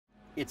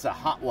It's a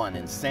hot one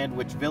in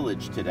Sandwich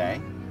Village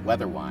today,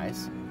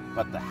 weather-wise,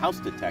 but the house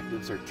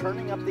detectives are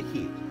turning up the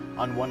heat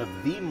on one of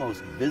the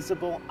most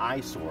visible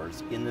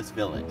eyesores in this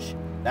village.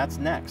 That's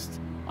next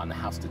on the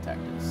House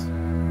Detectives.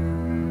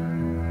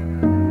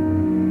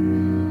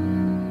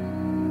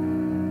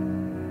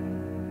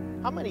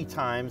 How many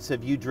times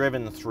have you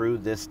driven through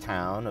this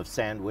town of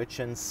Sandwich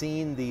and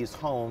seen these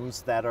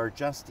homes that are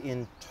just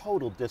in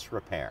total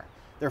disrepair?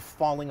 They're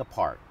falling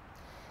apart.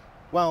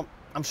 Well,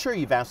 I'm sure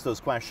you've asked those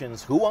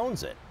questions. Who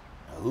owns it?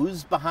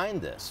 Who's behind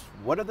this?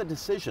 What are the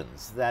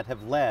decisions that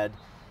have led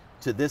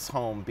to this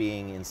home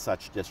being in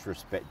such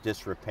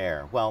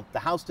disrepair? Well, the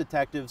House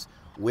Detectives,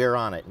 we're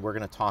on it, and we're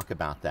going to talk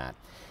about that.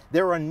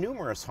 There are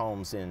numerous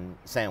homes in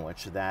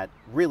Sandwich that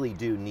really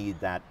do need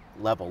that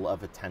level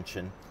of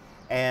attention,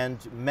 and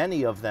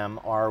many of them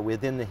are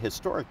within the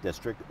historic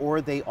district,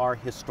 or they are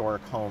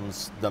historic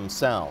homes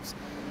themselves.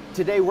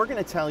 Today, we're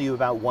going to tell you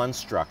about one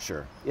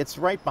structure. It's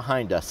right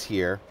behind us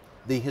here,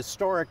 the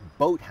historic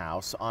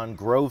boathouse on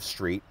Grove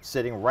Street,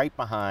 sitting right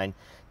behind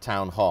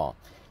Town Hall.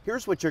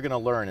 Here's what you're going to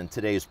learn in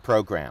today's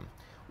program.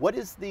 What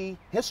is the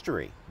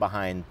history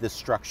behind this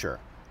structure,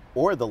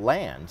 or the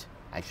land,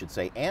 I should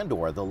say, and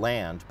or the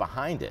land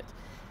behind it?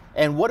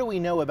 And what do we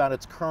know about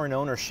its current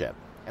ownership?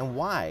 And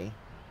why,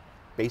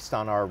 based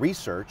on our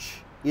research,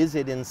 is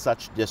it in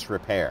such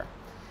disrepair?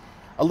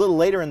 A little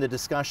later in the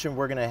discussion,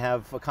 we're going to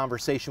have a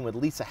conversation with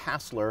Lisa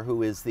Hassler,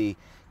 who is the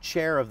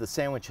chair of the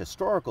Sandwich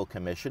Historical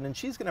Commission, and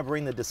she's going to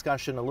bring the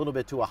discussion a little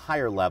bit to a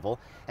higher level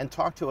and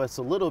talk to us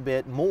a little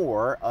bit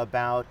more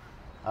about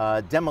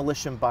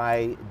demolition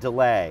by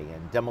delay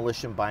and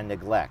demolition by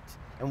neglect,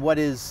 and what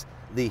is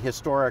the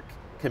Historical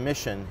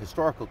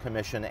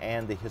Commission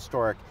and the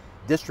Historic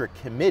District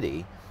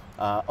Committee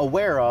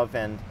aware of,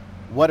 and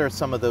what are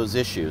some of those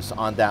issues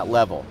on that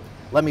level.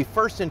 Let me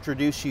first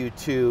introduce you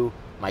to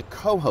my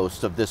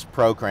co-host of this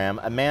program,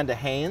 Amanda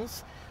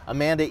Haynes.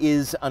 Amanda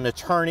is an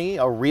attorney,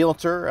 a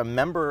realtor, a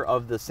member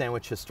of the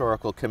Sandwich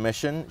Historical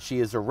Commission. She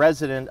is a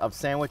resident of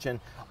Sandwich, and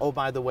oh,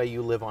 by the way,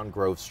 you live on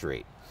Grove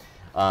Street.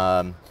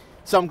 So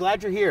I'm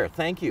glad you're here.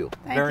 Thank you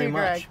very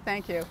much. Greg.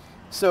 Thank you.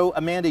 So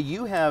Amanda,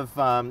 you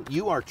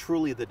are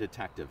truly the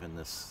detective in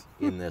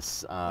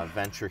this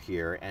venture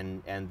here,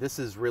 and this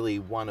is really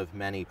one of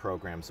many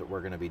programs that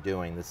we're going to be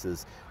doing.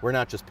 We're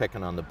not just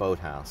picking on the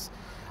boathouse,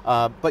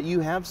 but you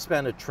have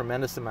spent a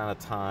tremendous amount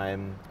of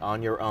time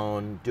on your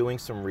own doing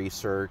some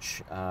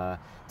research.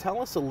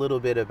 Tell us a little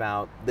bit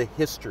about the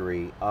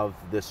history of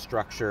this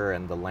structure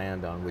and the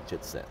land on which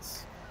it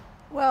sits.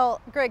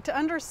 Well, Greg, to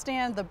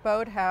understand the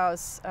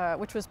boathouse,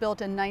 which was built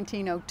in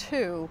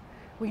 1902,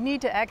 we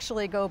need to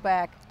actually go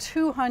back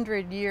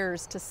 200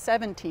 years to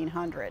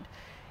 1700.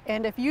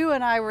 And if you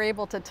and I were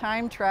able to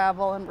time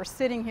travel and we're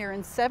sitting here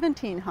in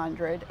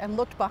 1700 and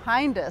looked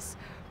behind us,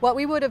 what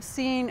we would have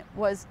seen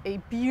was a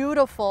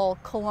beautiful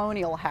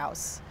colonial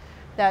house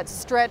that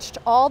stretched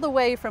all the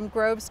way from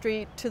Grove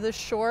Street to the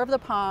shore of the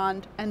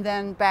pond and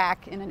then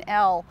back in an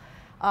L.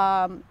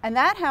 And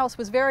that house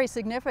was very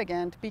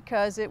significant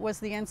because it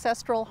was the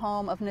ancestral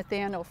home of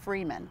Nathaniel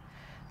Freeman.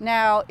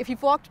 Now, if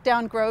you've walked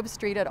down Grove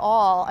Street at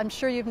all, I'm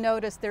sure you've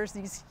noticed there's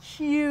these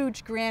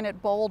huge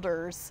granite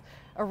boulders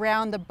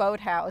around the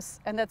boathouse,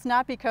 and that's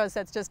not because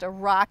that's just a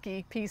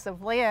rocky piece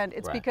of land,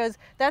 it's because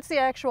that's the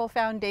actual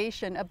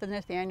foundation of the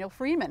Nathaniel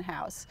Freeman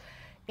house.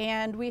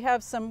 And we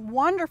have some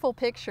wonderful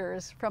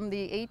pictures from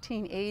the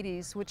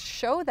 1880s which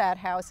show that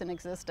house in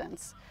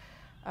existence.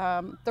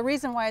 The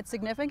reason why it's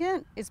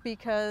significant is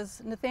because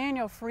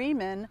Nathaniel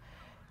Freeman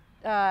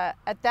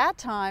at that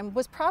time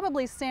was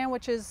probably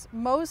Sandwich's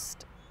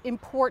most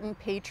important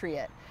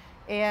patriot.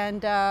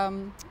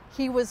 And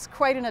he was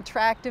quite an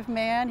attractive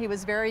man. He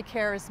was very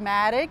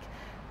charismatic.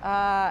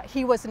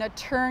 He was an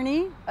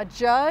attorney, a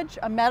judge,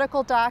 a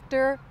medical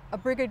doctor, a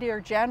brigadier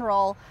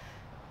general.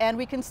 And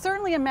we can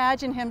certainly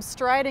imagine him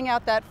striding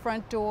out that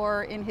front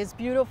door in his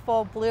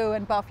beautiful blue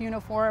and buff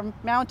uniform,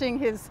 mounting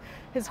his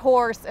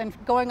horse and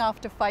going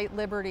off to fight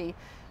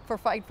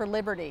for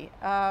liberty.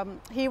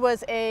 He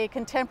was a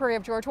contemporary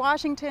of George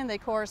Washington. They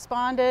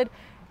corresponded.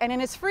 And in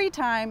his free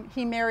time,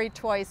 he married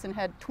twice and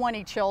had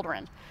 20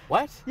 children.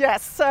 What?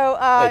 Yes. So,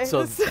 wait,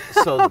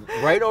 so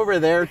right over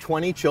there,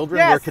 20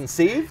 children were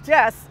conceived?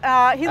 Yes.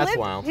 That's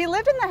wild. He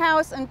lived in the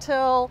house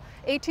until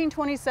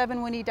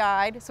 1827 when he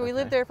died. So he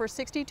lived there for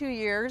 62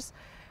 years.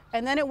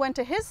 And then it went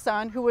to his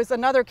son, who was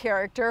another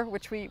character,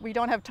 which we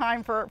don't have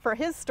time for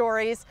his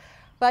stories.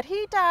 But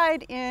he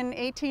died in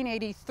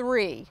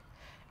 1883.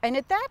 And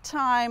at that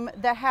time,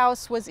 the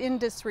house was in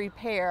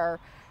disrepair.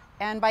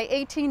 And by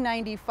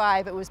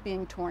 1895, it was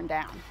being torn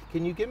down.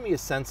 Can you give me a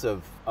sense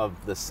of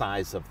the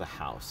size of the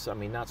house? I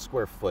mean, not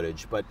square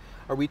footage, but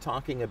are we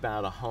talking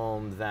about a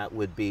home that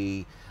would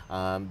be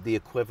the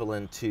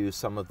equivalent to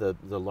some of the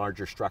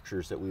larger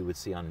structures that we would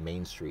see on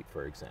Main Street,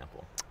 for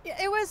example?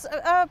 It was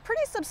a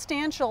pretty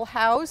substantial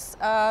house,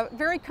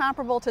 very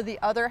comparable to the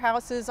other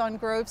houses on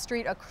Grove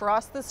Street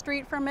across the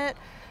street from it.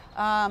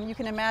 You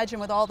can imagine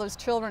with all those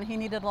children, he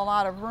needed a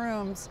lot of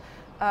rooms.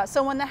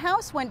 So when the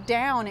house went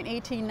down in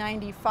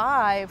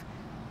 1895,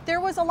 there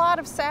was a lot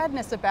of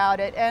sadness about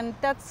it, and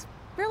that's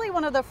really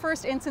one of the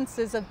first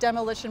instances of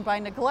demolition by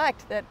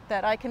neglect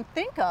that I can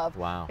think of.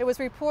 Wow. It was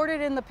reported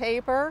in the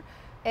paper,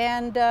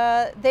 and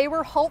they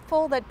were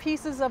hopeful that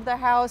pieces of the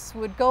house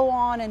would go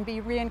on and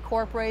be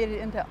reincorporated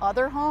into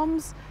other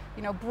homes,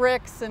 you know,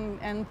 bricks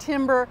and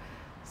timber.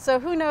 So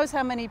who knows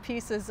how many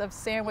pieces of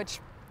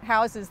Sandwich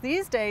houses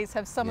these days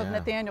have some of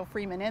Nathaniel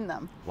Freeman in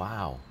them.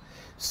 Wow.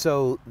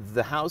 So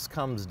the house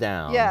comes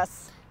down.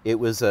 Yes. It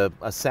was a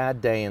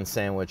sad day in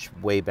Sandwich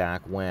way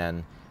back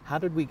when. How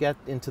did we get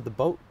into the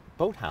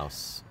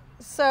boathouse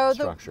So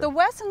structure? the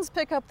Wessons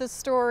pick up the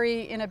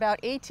story in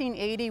about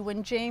 1880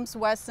 when James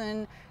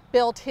Wesson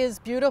built his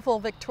beautiful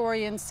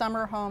Victorian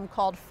summer home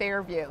called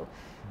Fairview.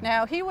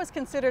 Now, he was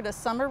considered a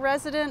summer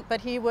resident, but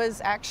he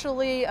was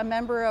actually a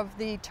member of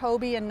the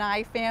Toby and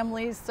Nye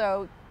families,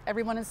 so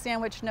everyone in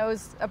Sandwich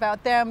knows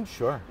about them.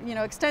 Sure. You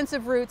know,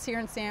 extensive roots here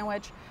in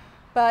Sandwich.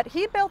 But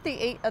he built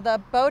the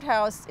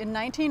boathouse in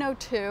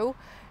 1902,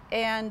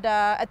 and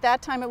at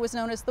that time it was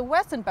known as the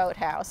Wesson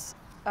Boathouse.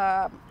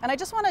 And I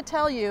just want to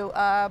tell you,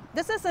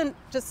 this isn't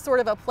just sort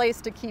of a place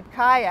to keep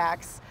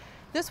kayaks.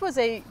 This was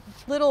a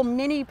little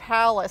mini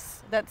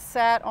palace that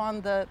sat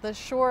on the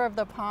shore of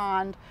the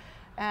pond.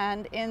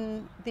 And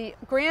in the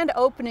grand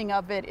opening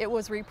of it, it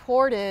was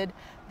reported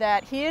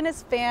that he and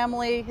his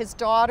family, his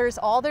daughters,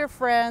 all their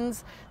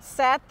friends,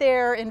 sat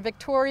there in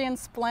Victorian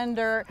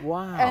splendor.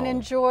 Wow. And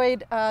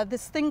enjoyed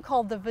this thing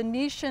called the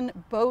Venetian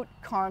Boat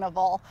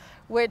Carnival,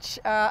 which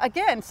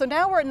again, so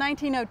now we're at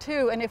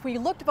 1902, and if we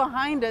looked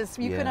behind us,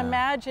 you can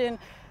imagine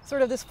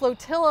sort of this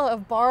flotilla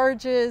of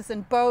barges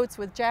and boats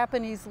with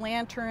Japanese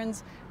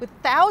lanterns, with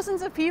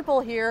thousands of people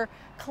here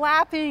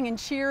clapping and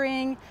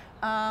cheering.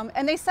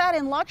 And they sat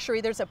in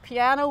luxury. There's a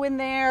piano in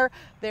there.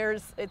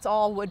 It's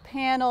all wood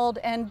paneled,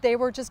 and they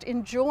were just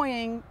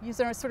enjoying, you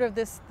know, sort of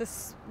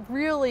this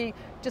really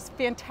just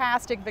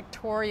fantastic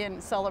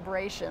Victorian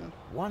celebration.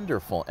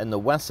 Wonderful. And the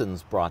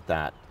Wessons brought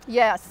that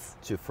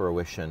to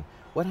fruition.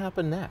 What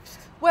happened next?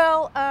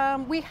 Well,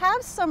 we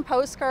have some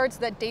postcards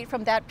that date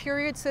from that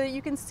period, so that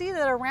you can see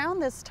that around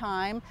this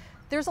time,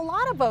 there's a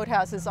lot of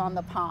boathouses on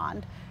the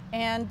pond,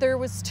 and there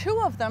was 2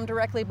 of them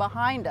directly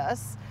behind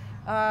us.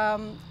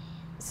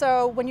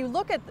 So when you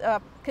look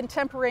at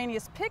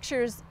contemporaneous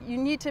pictures, you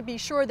need to be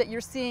sure that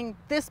you're seeing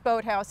this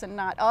boathouse and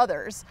not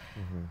others.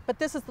 Mm-hmm. But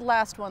this is the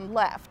last one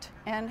left.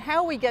 And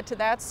how we get to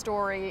that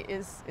story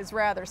is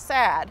rather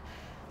sad.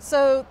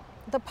 So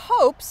the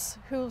Popes,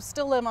 who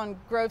still live on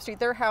Grove Street,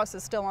 their house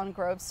is still on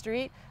Grove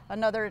Street,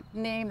 another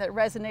name that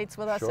resonates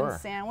with us in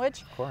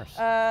Sandwich. Of course.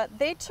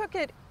 They took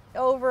it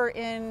over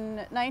in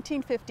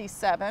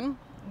 1957.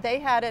 They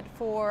had it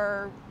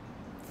for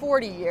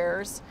 40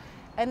 years.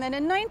 And then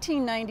in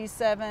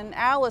 1997,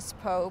 Alice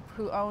Pope,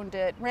 who owned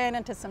it, ran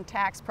into some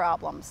tax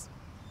problems.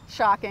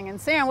 Shocking in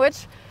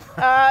Sandwich.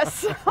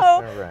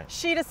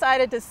 She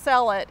decided to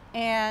sell it,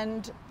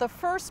 and the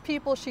first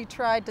people she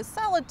tried to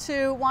sell it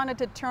to wanted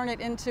to turn it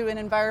into an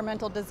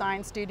environmental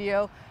design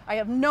studio. I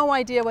have no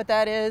idea what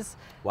that is.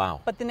 Wow.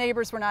 But the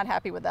neighbors were not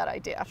happy with that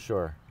idea.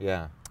 Sure,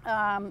 yeah.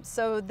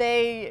 So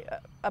they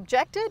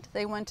objected.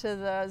 They went to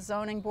the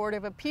Zoning Board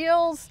of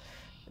Appeals.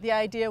 The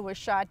idea was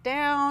shot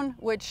down,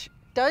 which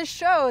does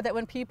show that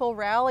when people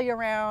rally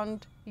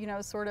around, you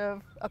know, sort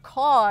of a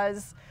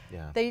cause,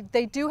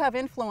 they do have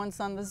influence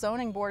on the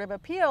Zoning Board of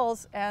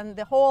Appeals, and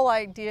the whole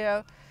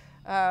idea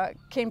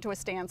came to a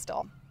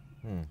standstill.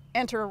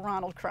 Enter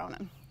Ronald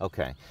Cronin.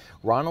 Okay.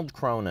 Ronald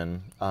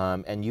Cronin,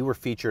 and you were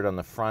featured on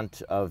the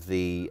front of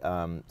the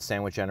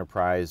Sandwich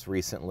Enterprise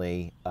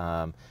recently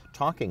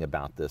talking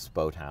about this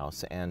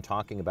boathouse and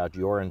talking about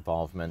your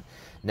involvement.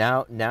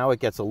 Now it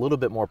gets a little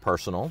bit more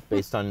personal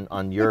based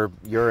on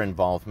your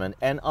involvement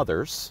and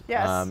others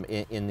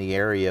in the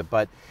area.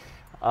 But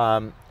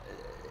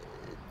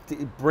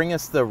bring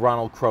us the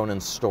Ronald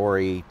Cronin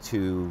story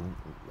to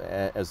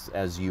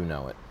as you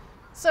know it.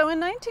 So in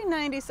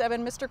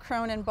 1997, Mr.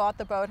 Cronin bought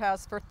the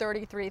boathouse for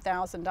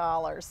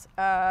 $33,000.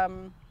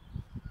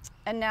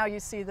 And now you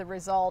see the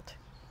result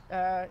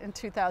in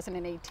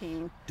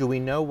 2018. Do we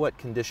know what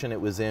condition it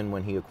was in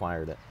when he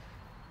acquired it?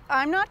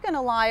 I'm not going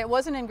to lie, it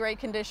wasn't in great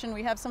condition.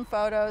 We have some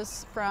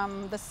photos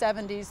from the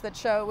 70s that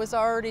show it was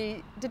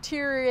already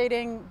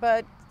deteriorating,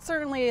 but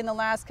certainly in the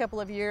last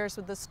couple of years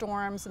with the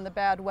storms and the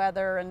bad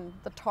weather and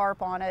the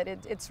tarp on it,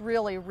 it's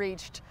really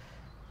reached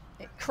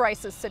a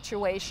crisis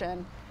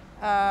situation.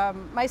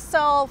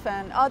 Myself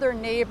and other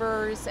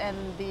neighbors and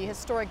the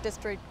Historic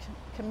District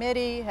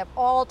Committee have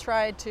all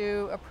tried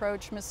to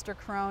approach Mr.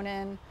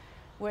 Cronin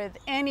with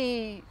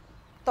any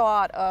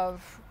thought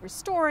of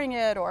restoring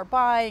it or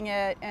buying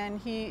it, and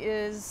he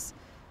is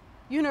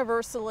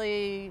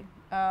universally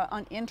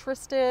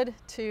uninterested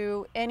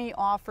to any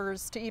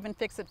offers to even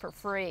fix it for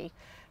free.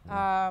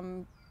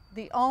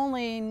 The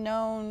only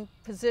known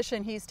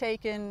position he's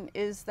taken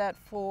is that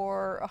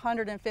for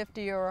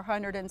 $150,000 or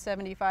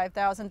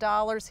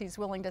 $175,000, he's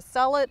willing to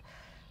sell it.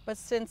 But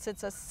since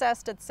it's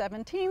assessed at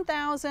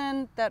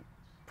 $17,000, that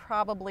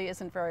probably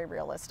isn't very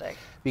realistic.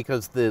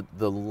 Because the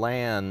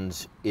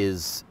land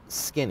is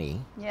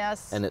skinny.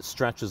 Yes. And it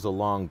stretches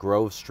along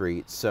Grove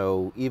Street,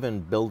 so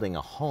even building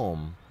a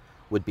home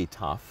would be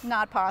tough.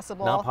 Not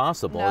possible. Not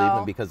possible, No.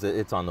 even because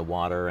it's on the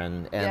water,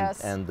 and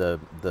Yes. and the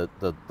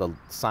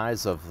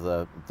size of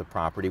the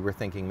property, we're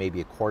thinking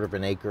maybe 1/4 of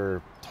an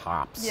acre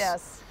tops.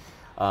 Yes.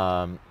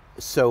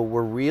 So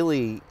we're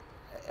really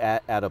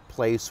at a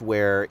place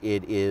where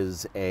it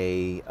is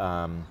a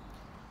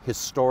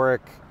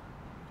historic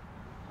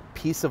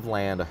piece of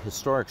land, a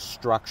historic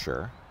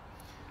structure,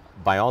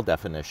 by all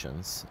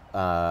definitions,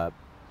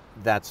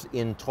 that's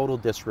in total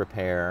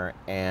disrepair,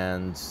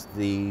 and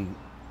the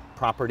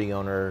property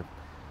owner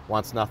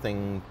wants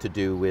nothing to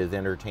do with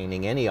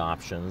entertaining any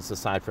options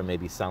aside from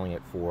maybe selling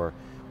it for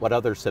what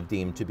others have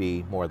deemed to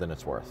be more than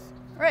it's worth.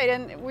 Right,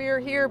 and we're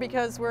here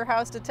because we're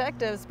house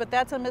detectives, but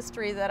that's a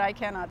mystery that I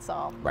cannot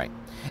solve. Right,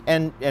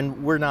 and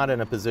we're not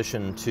in a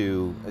position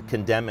to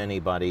condemn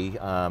anybody.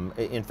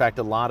 In fact,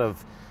 a lot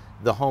of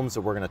the homes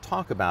that we're going to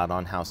talk about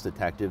on House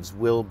Detectives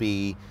will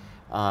be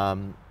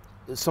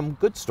some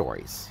good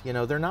stories. You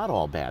know, they're not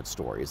all bad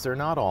stories. They're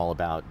not all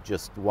about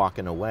just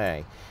walking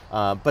away.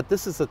 But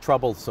this is a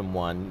troublesome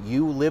one.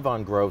 You live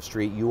on Grove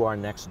Street. You are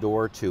next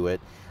door to it.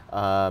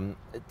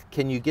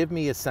 Can you give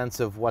me a sense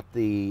of what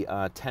the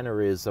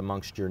tenor is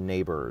amongst your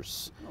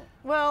neighbors?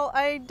 Well,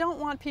 I don't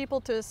want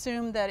people to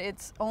assume that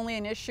it's only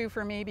an issue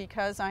for me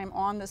because I'm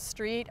on the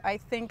street. I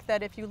think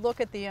that if you look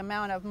at the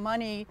amount of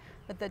money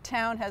that the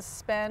town has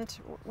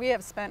spent, we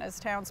have spent as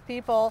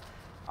townspeople,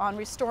 on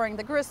restoring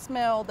the grist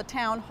mill, the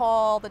town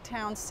hall, the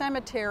town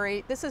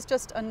cemetery, this is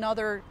just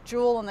another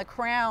jewel in the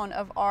crown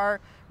of our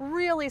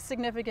really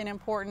significant,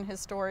 important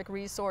historic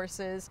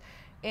resources.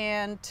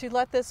 And to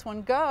let this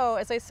one go,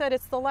 as I said,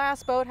 it's the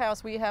last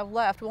boathouse we have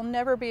left. We'll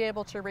never be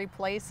able to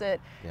replace it.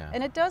 Yeah.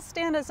 And it does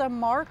stand as a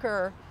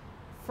marker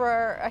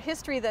for a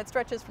history that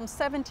stretches from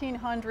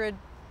 1700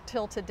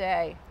 till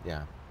today.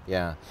 Yeah,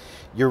 yeah.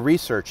 Your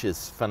research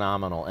is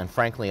phenomenal, and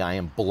frankly, I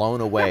am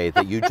blown away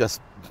that you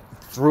just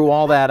threw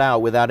all that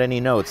out without any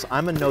notes.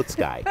 I'm a notes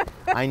guy.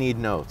 I need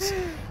notes.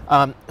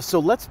 So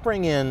let's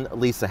bring in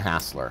Lisa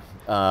Hassler.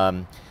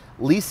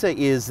 Lisa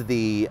is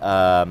the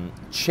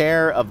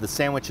chair of the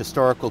Sandwich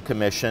Historical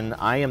Commission.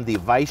 I am the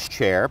vice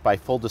chair, by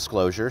full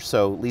disclosure,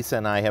 so Lisa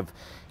and I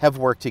have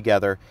worked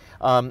together.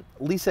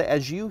 Lisa,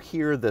 as you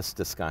hear this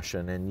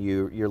discussion and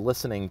you're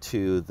listening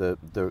to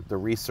the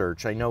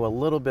research, I know a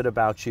little bit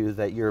about you,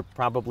 that you're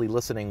probably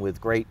listening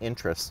with great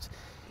interest.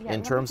 Yeah,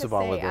 in terms of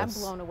all of this.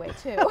 I'm blown away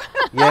too.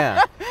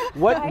 Yeah.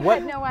 I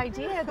had no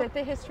idea that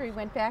the history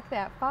went back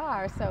that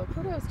far, so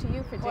kudos to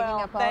you for digging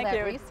up all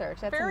that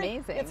research. That's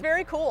amazing. It's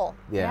very cool.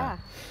 Yeah.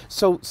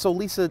 So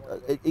Lisa,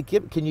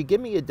 can you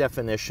give me a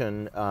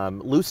definition,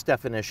 loose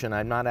definition?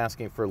 I'm not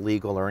asking for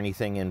legal or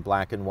anything in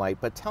black and white,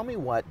 but tell me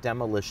what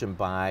demolition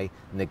by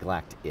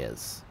neglect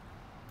is,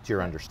 to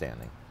your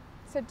understanding.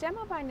 So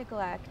demo by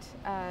neglect,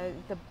 a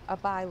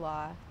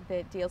bylaw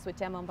that deals with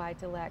demo by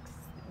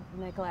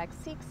neglect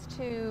seeks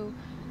to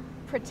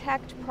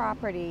protect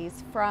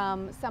properties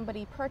from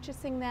somebody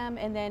purchasing them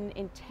and then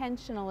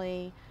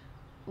intentionally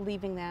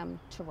leaving them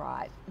to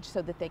rot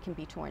so that they can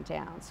be torn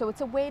down. So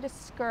it's a way to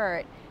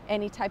skirt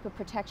any type of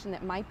protection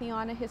that might be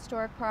on a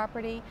historic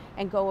property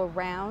and go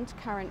around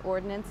current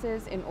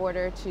ordinances in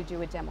order to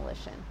do a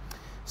demolition.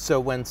 So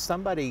when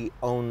somebody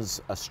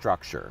owns a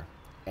structure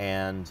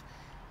and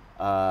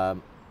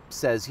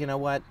says, you know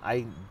what,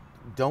 I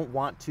don't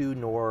want to,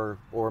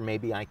 or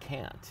maybe I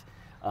can't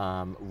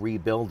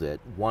rebuild it,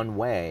 one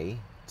way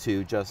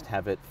to just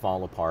have it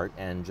fall apart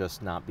and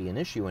just not be an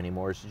issue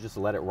anymore is to just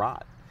let it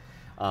rot.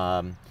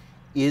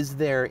 Is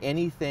there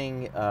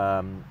anything,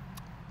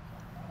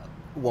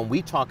 when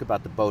we talk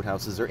about the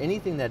boathouse, is there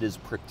anything that is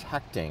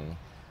protecting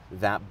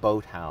that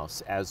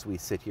boathouse as we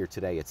sit here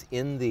today? It's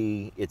in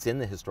the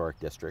historic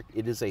district.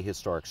 It is a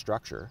historic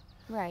structure.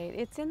 Right.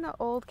 It's in the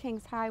Old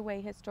Kings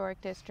Highway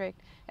Historic District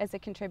as a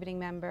contributing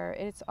member.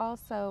 It's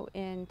also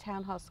in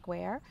Town Hall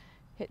Square,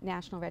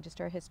 National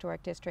Register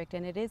Historic District,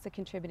 and it is a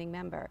contributing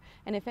member.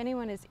 And if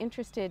anyone is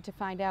interested to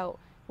find out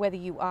whether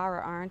you are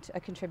or aren't a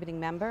contributing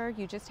member,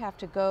 you just have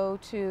to go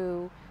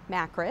to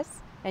Macris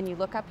and you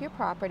look up your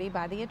property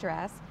by the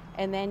address,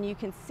 and then you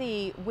can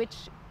see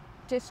which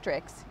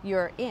districts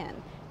you're in.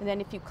 And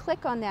then if you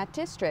click on that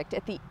district,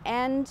 at the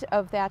end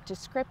of that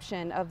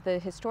description of the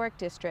historic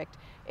district,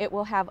 it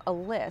will have a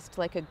list,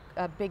 like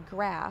a big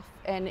graph,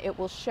 and it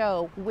will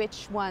show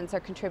which ones are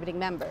contributing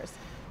members.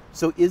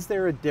 So is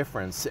there a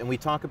difference, and we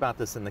talk about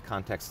this in the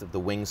context of the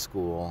wing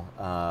school,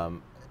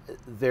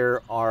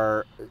 there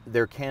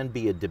can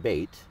be a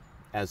debate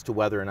as to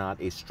whether or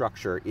not a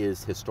structure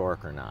is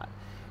historic or not.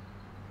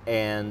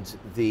 And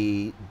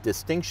the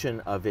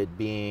distinction of it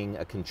being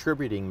a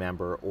contributing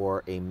member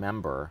or a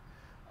member,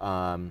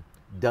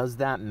 does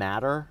that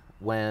matter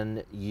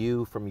when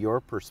you, from your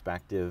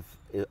perspective,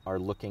 are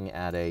looking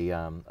at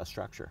a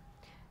structure?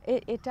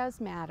 It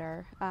does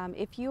matter.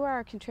 If you are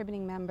a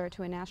contributing member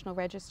to a National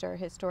Register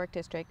Historic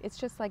District, it's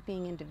just like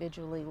being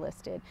individually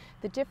listed.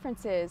 The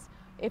difference is,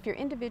 if you're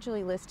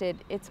individually listed,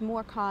 it's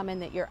more common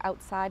that you're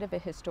outside of a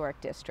historic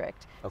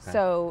district. Okay.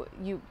 So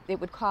it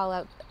would call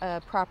out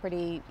a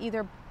property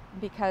either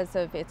because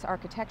of its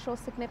architectural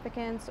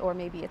significance or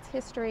maybe its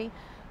history.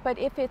 But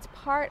if it's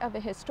part of a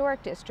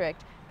historic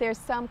district, there's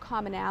some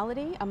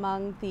commonality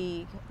among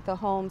the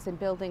homes and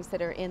buildings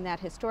that are in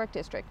that historic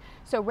district.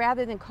 So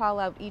rather than call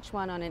out each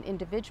one on an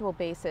individual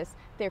basis,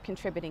 they're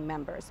contributing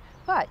members.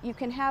 But you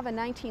can have a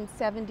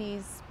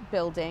 1970s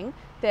building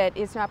that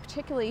is not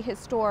particularly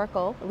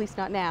historical, at least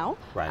not now,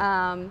 Right.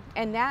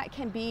 and that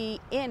can be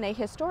in a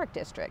historic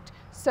district.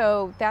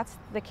 So that's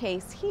the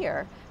case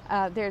here.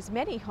 There's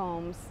many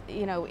homes,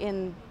 you know,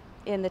 in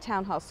the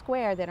Town Hall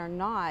Square that are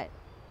not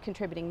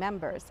contributing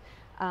members.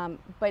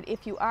 But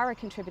if you are a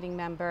contributing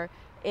member,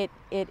 it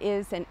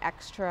is an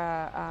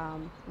extra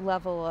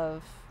level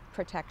of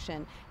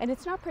protection. And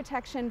it's not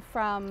protection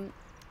from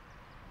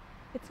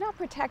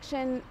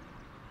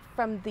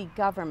the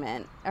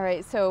government, all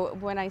right? So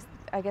when I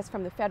guess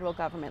from the federal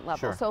government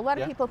level. Sure. So a lot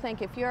of Yeah. people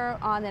think if you're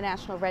on the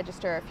National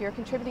Register, if you're a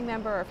contributing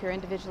member or if you're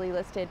individually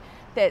listed,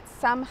 that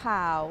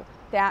somehow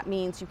that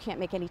means you can't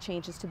make any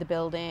changes to the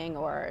building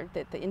or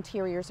that the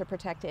interiors are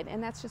protected,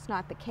 and that's just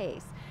not the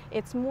case.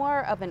 It's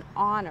more of an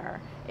honor.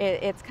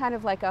 It's kind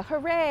of like a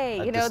hooray,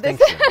 A you know,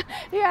 distinction.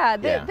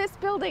 this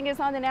building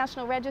is on the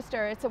National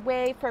Register. It's a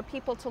way for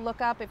people to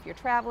look up. If you're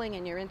traveling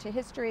and you're into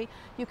history,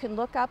 you can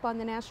look up on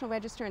the National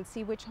Register and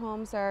see which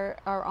homes are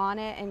on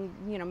it, and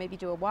you know, maybe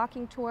do a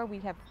walking tour. We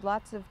have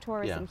lots of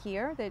tourism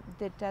here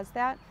that does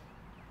that.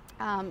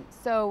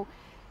 So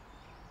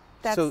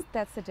that's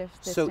the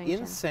distinction. So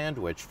in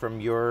Sandwich, from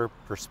your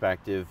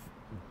perspective,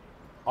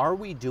 are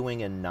we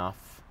doing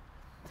enough?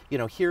 You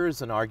know, here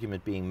is an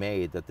argument being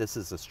made that this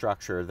is a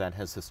structure that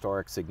has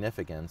historic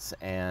significance,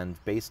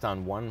 and based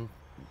on one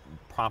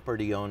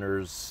property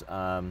owner's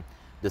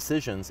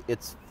decisions,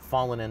 it's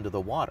fallen into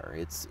the water.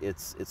 It's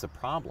a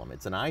problem.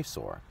 It's an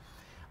eyesore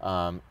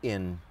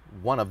in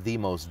one of the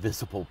most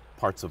visible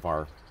parts of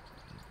our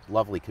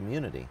lovely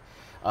community.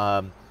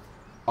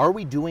 Are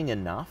we doing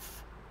enough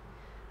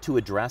to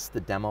address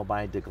the demo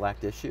by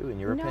neglect issue, in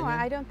your opinion? No,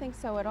 I don't think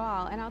so at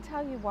all, and I'll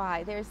tell you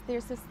why. There's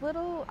this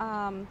little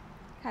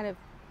kind of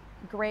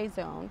gray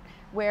zone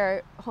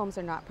where homes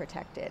are not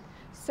protected.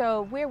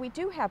 So where we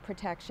do have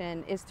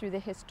protection is through the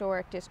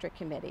Historic District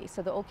Committee,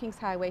 so the Old Kings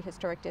Highway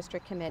Historic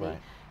District Committee.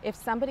 Right. If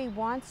somebody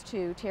wants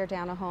to tear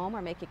down a home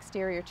or make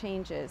exterior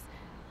changes,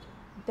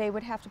 they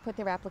would have to put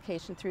their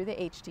application through the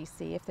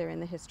HDC if they're in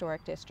the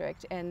historic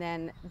district, and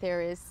then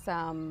there is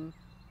some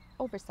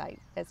oversight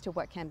as to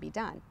what can be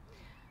done.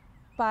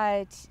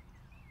 But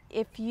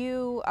if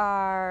you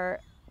are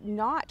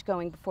not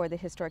going before the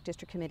Historic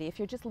District Committee, if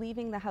you're just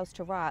leaving the house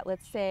to rot,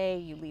 let's say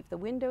you leave the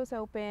windows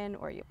open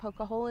or you poke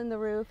a hole in the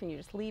roof and you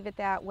just leave it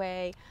that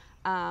way,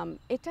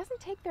 it doesn't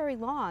take very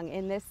long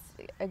in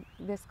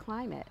this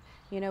climate.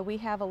 You know, we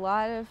have a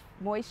lot of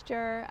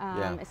moisture,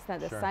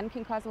 the sure. sun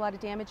can cause a lot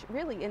of damage.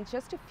 Really, in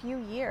just a few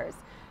years,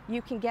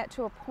 you can get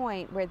to a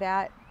point where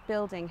that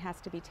building has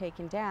to be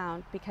taken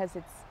down because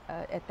it's,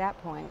 at that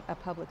point, a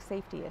public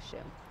safety issue.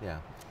 Yeah.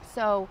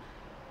 So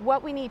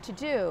what we need to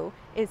do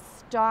is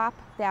stop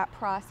that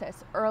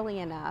process early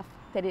enough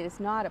that it is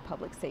not a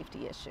public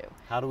safety issue.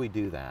 How do we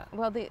do that?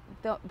 Well, the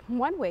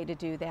one way to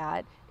do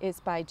that is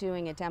by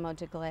doing a demo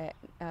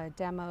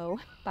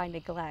by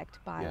neglect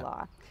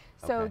bylaw.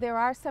 So Okay. there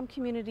are some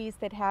communities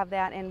that have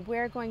that, and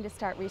we're going to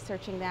start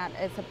researching that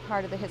as a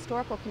part of the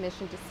Historical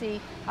Commission to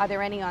see, are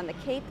there any on the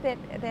Cape that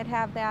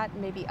have that,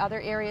 maybe other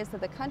areas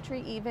of the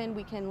country even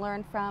we can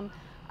learn from.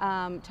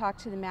 Talk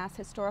to the Mass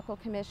Historical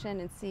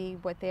Commission and see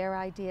what their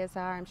ideas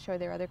are. I'm sure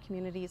there are other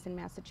communities in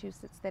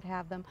Massachusetts that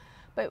have them.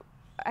 But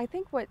I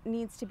think what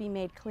needs to be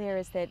made clear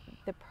is that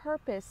the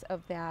purpose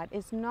of that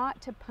is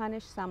not to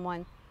punish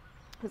someone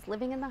who's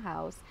living in the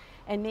house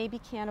and maybe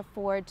can't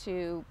afford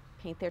to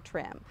paint their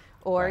trim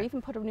or Right.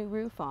 even put a new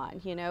roof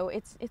on. You know,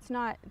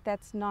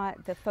 that's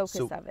not the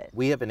focus of it.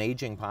 We have an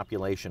aging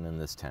population in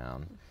this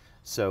town,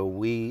 so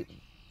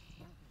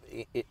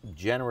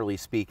generally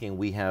speaking,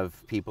 we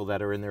have people that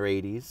are in their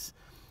 80s,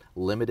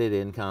 limited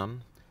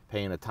income,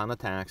 paying a ton of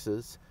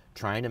taxes,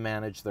 trying to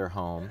manage their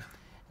home,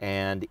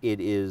 and it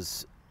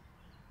is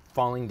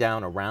falling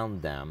down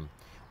around them.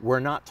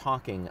 We're not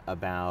talking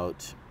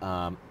about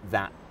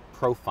that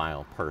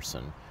profile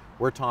person.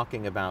 We're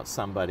talking about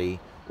somebody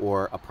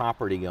or a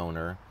property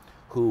owner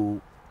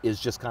who is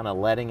just kind of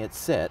letting it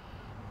sit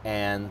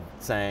and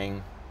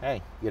saying,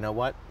 hey, you know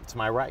what, it's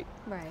my right.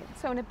 Right.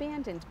 So an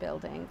abandoned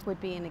building would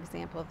be an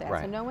example of that.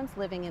 Right. So no one's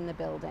living in the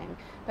building,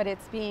 but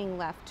it's being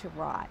left to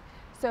rot.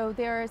 So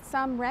there are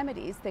some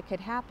remedies that could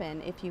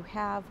happen if you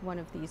have one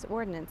of these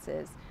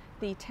ordinances.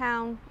 The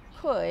town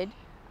could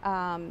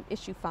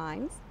issue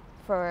fines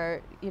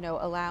for, you know,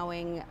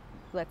 allowing,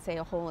 let's say,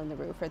 a hole in the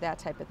roof or that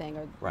type of thing,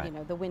 or Right. you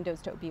know, the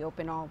windows to be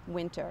open all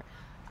winter.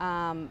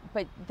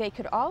 But they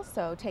could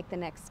also take the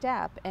next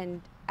step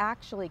and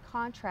actually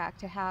contract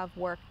to have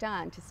work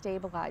done to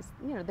stabilize,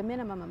 you know, the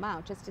minimum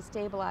amount, just to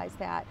stabilize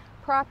that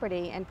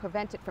property and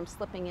prevent it from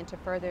slipping into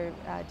further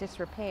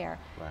disrepair.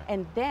 Right.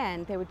 And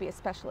then there would be a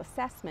special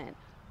assessment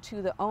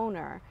to the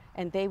owner,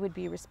 and they would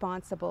be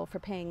responsible for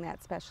paying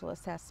that special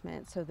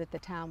assessment so that the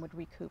town would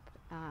recoup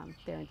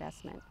their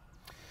investment.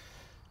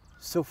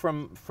 So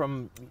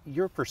from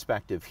your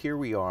perspective, here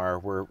we are.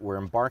 We're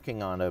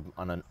embarking on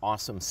an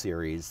awesome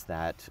series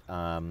that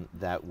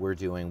that we're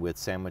doing with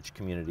Sandwich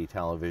Community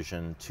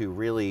Television to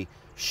really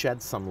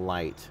shed some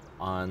light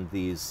on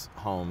these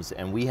homes,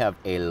 and we have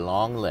a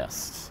long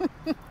list,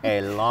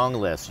 a long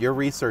list. Your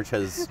research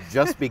has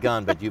just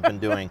begun, but you've been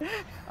doing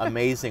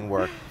amazing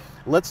work.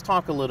 Let's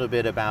talk a little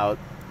bit about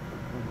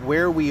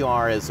where we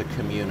are as a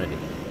community.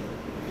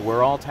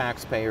 We're all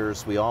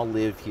taxpayers. We all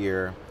live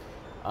here.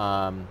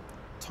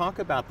 Talk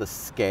about the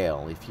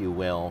scale, if you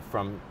will,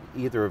 from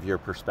either of your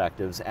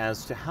perspectives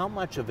as to how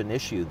much of an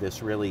issue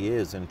this really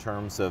is in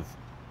terms of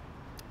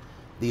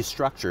these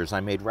structures. I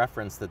made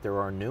reference that there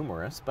are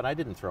numerous, but I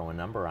didn't throw a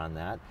number on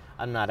that.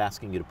 I'm not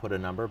asking you to put a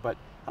number, but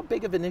how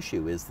big of an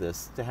issue is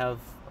this to have,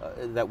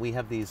 that we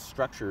have these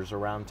structures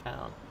around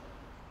town?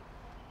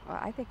 Well,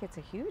 I think it's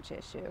a huge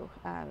issue.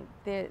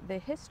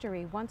 The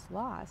history, once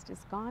lost,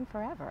 is gone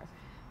forever.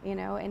 You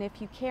know, and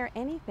if you care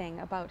anything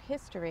about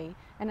history,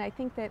 and I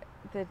think that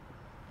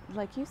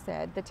like you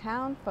said, the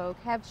town folk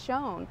have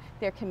shown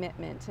their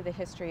commitment to the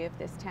history of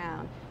this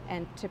town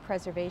and to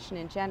preservation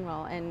in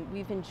general, and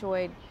we've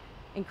enjoyed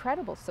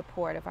incredible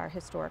support of our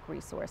historic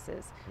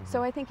resources. Mm-hmm.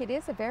 So I think it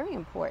is a very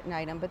important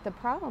item, but the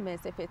problem is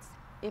if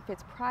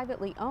it's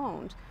privately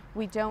owned,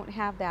 we don't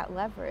have that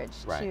leverage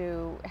right.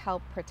 to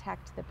help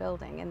protect the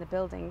building, and the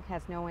building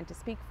has no one to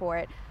speak for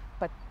it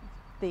but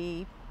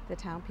the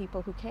town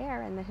people who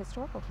care and the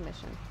Historical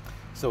Commission.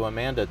 So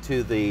Amanda,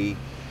 to the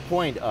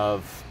point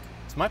of,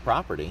 it's my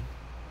property,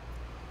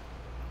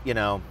 you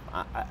know,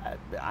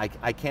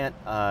 I can't,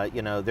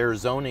 you know, there are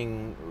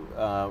zoning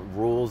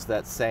rules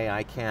that say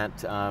I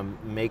can't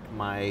make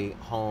my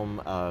home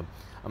a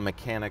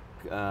mechanic,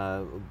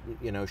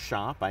 you know,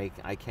 shop. I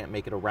can't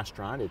make it a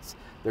restaurant.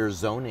 There's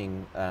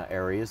zoning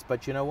areas,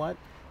 but you know what?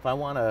 If I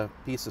want a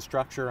piece of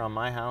structure on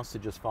my house to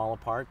just fall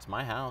apart, it's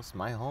my house,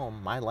 my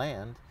home, my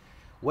land.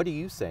 What do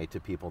you say to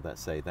people that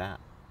say that?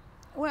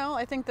 Well,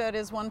 I think that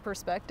is one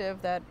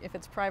perspective, that if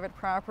it's private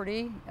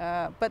property,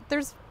 but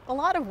there's a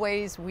lot of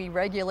ways we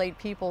regulate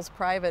people's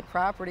private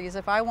properties.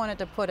 If I wanted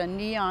to put a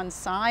neon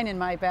sign in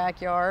my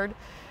backyard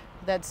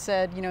that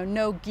said, you know,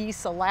 no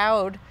geese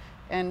allowed,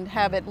 and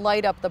have it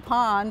light up the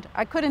pond,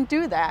 I couldn't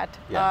do that.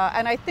 Yeah.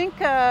 And I think...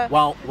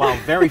 While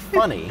very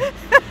funny,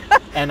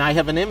 and I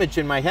have an image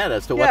in my head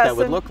as to what yes, that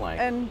would look like.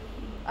 And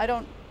I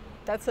don't...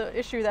 That's an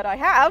issue that I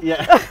have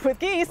yeah. with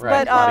geese,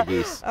 right, but a lot of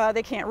geese.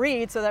 They can't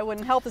read, so that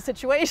wouldn't help the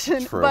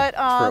situation. True, but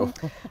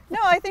true. No,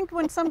 I think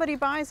when somebody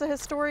buys a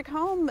historic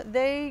home,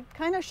 they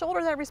kind of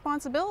shoulder that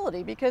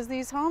responsibility, because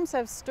these homes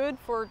have stood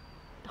for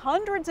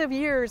hundreds of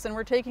years, and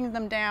we're taking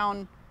them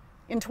down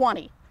in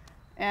 20.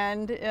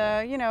 And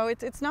you know,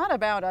 it's not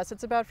about us;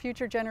 it's about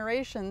future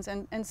generations.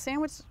 And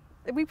Sandwich,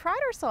 we pride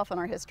ourselves on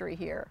our history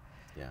here.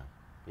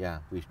 Yeah,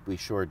 we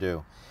sure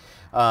do.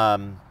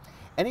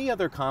 Any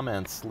other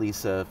comments,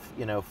 Lisa?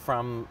 You know,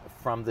 from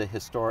the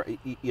historic,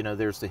 you know,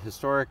 there's the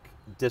Historic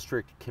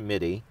District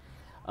Committee,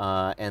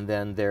 and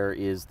then there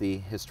is the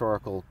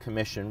Historical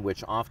Commission,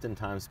 which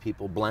oftentimes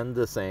people blend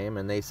the same,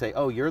 and they say,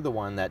 "Oh, you're the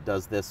one that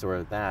does this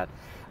or that."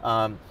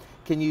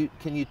 Can you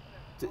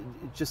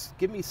just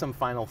give me some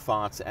final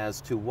thoughts as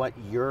to what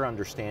your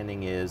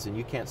understanding is? And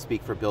you can't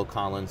speak for Bill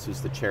Collins, who's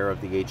the chair of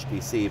the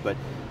HDC, but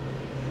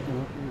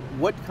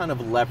what kind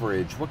of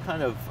leverage, what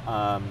kind of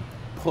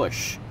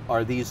push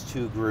are these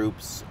two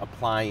groups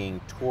applying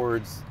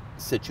towards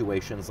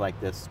situations like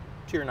this,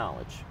 to your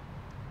knowledge?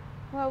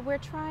 Well, we're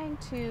trying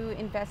to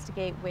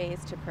investigate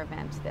ways to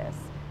prevent this.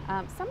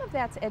 Some of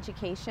that's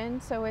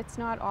education, so it's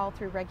not all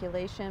through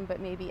regulation, but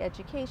maybe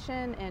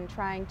education and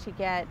trying to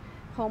get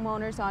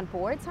homeowners on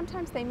board.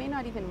 Sometimes they may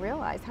not even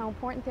realize how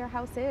important their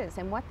house is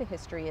and what the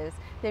history is.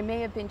 There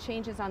may have been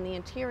changes on the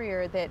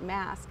interior that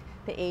mask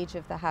the age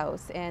of the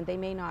house, and they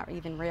may not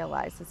even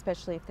realize,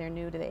 especially if they're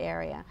new to the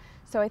area.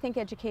 So I think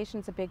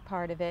education's a big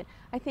part of it.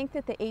 I think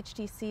that the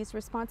HDC's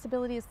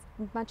responsibility is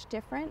much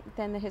different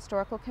than the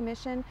Historical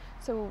Commission.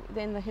 So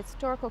in the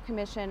Historical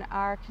Commission,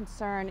 our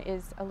concern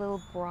is a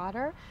little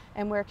broader,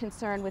 and we're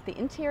concerned with the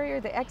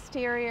interior, the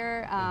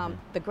exterior,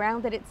 the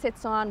ground that it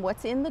sits on,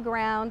 what's in the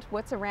ground,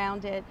 what's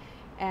around it.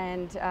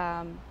 And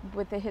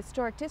with the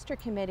Historic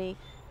District Committee,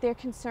 they're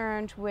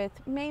concerned with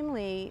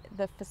mainly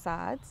the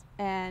facades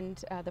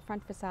and the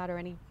front facade or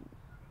any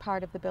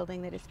part of the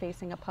building that is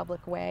facing a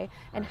public way,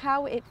 and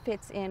how it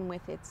fits in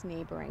with its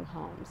neighboring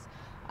homes,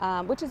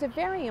 which is a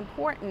very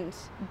important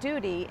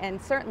duty, and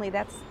certainly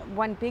that's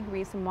one big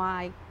reason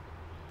why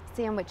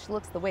Sandwich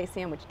looks the way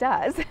Sandwich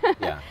does,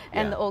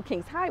 and the Old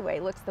Kings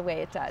Highway looks the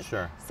way it does.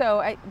 Sure.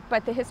 So,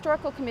 but the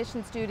Historical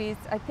Commission's duties,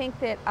 I think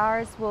that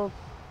ours will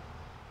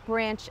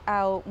branch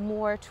out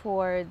more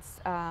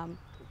towards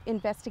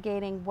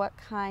investigating what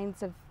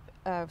kinds of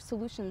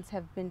solutions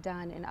have been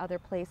done in other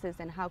places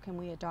and how can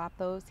we adopt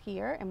those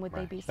here, and would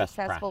they be Best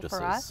successful for us?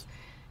 practices.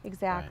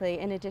 Exactly,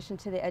 in addition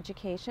to the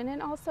education,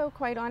 and also,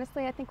 quite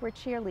honestly, I think we're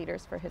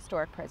cheerleaders for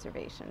historic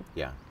preservation.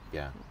 Yeah,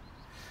 yeah.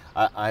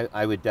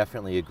 I would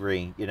definitely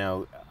agree. You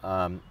know,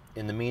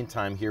 in the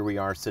meantime, here we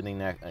are sitting,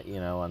 you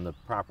know, on the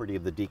property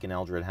of the Deacon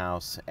Eldred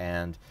House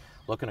and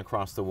looking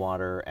across the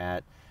water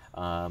at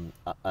a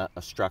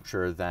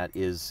structure that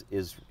is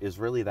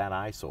really that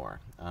eyesore,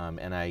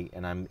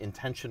 and I'm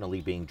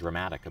intentionally being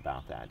dramatic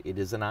about that. It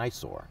is an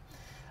eyesore.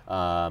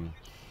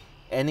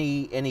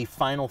 Any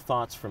final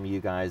thoughts from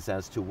you guys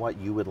as to what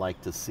you would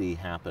like to see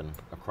happen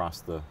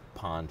across the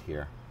pond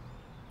here?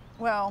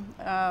 Well,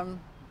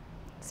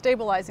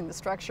 stabilizing the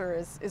structure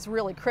is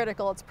really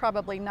critical. It's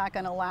probably not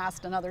going to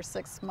last another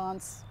 6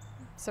 months,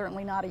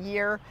 certainly not a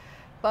year.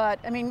 But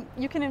I mean,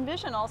 you can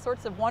envision all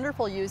sorts of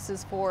wonderful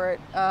uses for it.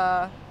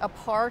 A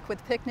park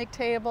with picnic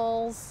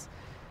tables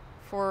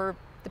for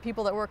the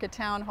people that work at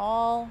Town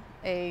Hall,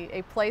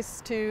 a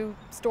place to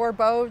store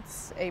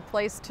boats, a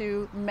place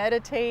to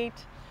meditate,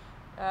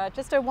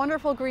 just a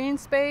wonderful green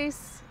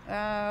space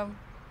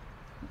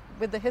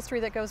with the history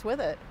that goes with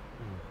it.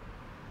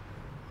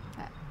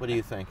 What do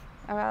you think?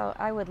 Well,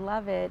 I would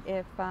love it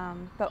if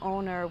the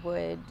owner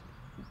would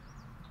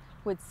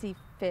see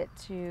fit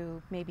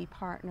to maybe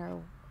partner,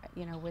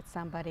 you know, with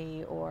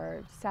somebody,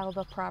 or sell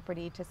the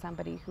property to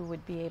somebody who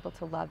would be able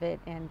to love it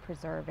and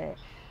preserve it.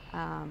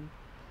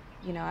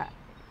 You know,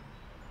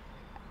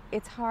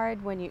 it's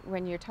hard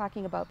when you're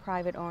talking about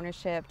private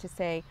ownership to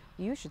say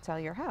you should sell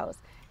your house,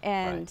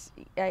 and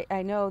right.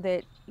 I know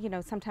that, you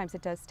know, sometimes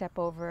it does step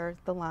over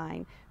the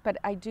line, but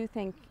I do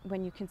think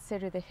when you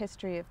consider the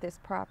history of this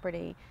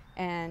property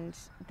and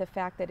the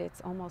fact that it's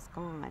almost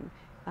gone,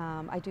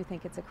 I do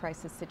think it's a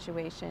crisis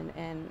situation,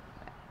 and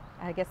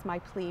I guess my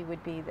plea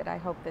would be that I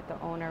hope that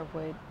the owner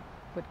would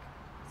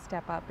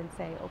step up and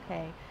say,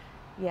 okay,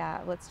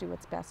 yeah, let's do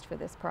what's best for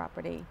this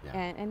property, yeah.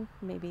 and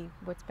maybe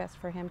what's best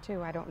for him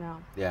too, I don't know.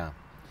 Yeah.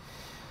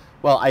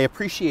 Well, I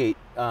appreciate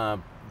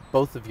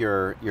both of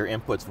your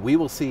inputs. We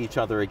will see each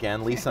other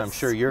again. Lisa, yes. I'm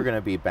sure you're going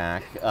to be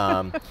back.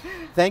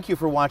 Thank you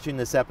for watching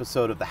this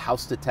episode of The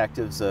House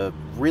Detectives, a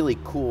really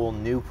cool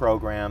new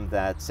program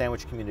that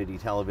Sandwich Community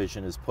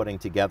Television is putting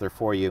together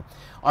for you.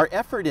 Our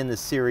effort in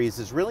this series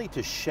is really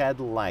to shed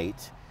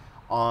light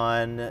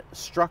on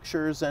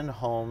structures and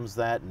homes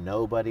that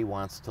nobody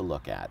wants to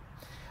look at.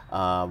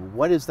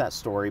 What is that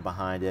story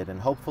behind it? And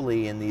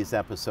hopefully in these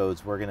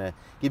episodes we're going to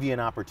give you an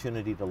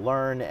opportunity to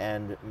learn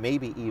and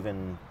maybe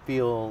even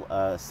feel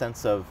a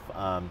sense of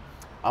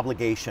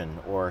obligation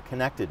or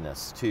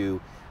connectedness to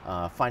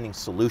finding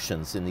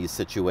solutions in these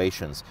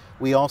situations.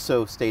 We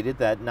also stated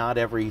that not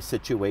every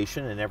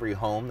situation and every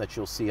home that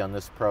you'll see on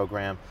this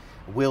program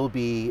will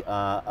be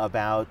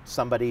about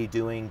somebody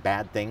doing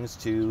bad things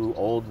to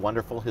old,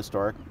 wonderful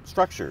historic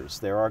structures.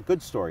 There are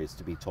good stories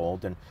to be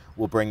told, and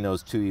we'll bring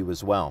those to you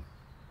as well.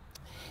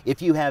 If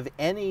you have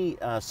any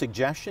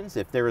suggestions,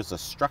 if there is a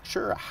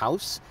structure, a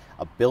house,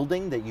 a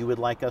building that you would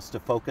like us to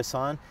focus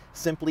on,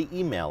 simply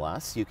email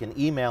us. You can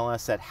email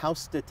us at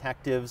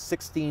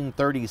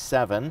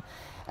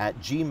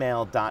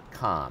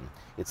housedetectives1637@gmail.com.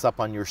 It's up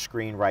on your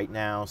screen right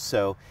now,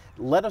 so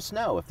let us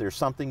know if there's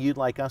something you'd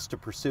like us to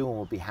pursue, and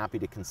we'll be happy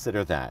to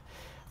consider that.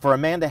 For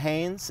Amanda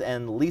Haynes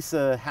and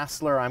Lisa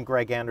Hassler, I'm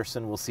Greg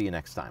Anderson. We'll see you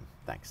next time.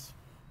 Thanks.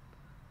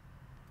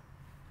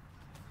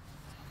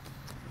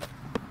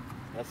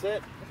 That's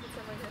it.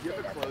 Do you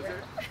have a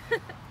closer?